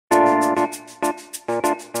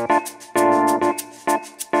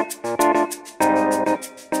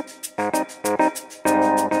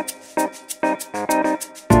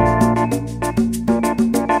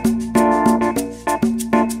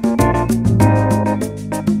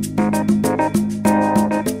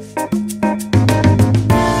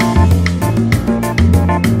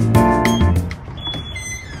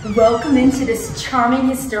charming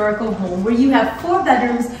historical home where you have 4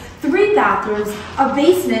 bedrooms, 3 bathrooms, a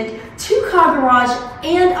basement, 2-car garage,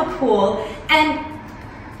 and a pool. And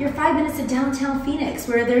you're 5 minutes to downtown Phoenix,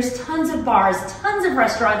 where there's tons of bars, tons of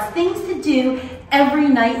restaurants, things to do every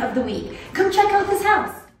night of the week. Come check out this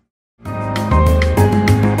house.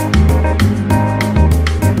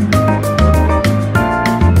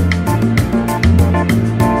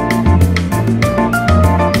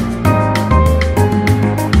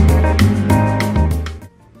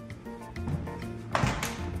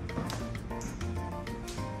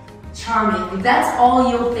 Charming. That's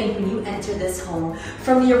all you'll think when you enter this home.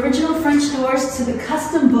 From the original French doors to the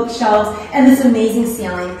custom bookshelves and this amazing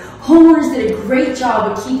ceiling, homeowners did a great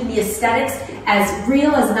job of keeping the aesthetics as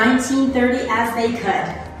real as 1930 as they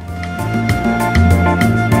could.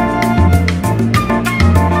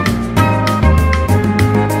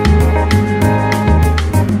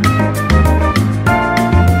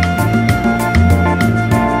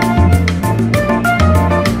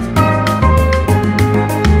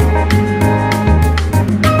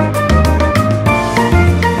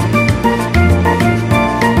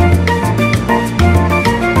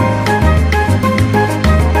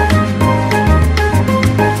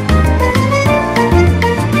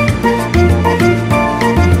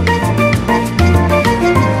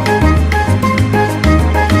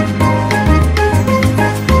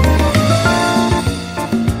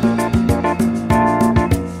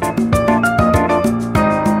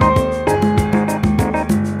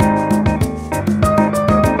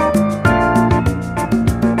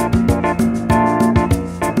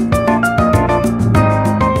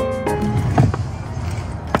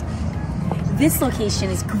 This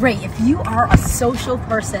location is great if you are a social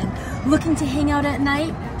person looking to hang out at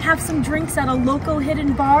night, have some drinks at a local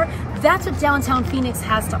hidden bar. That's what downtown Phoenix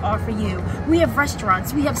has to offer you. We have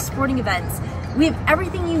restaurants, we have sporting events, we have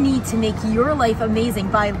everything you need to make your life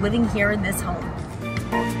amazing by living here in this home.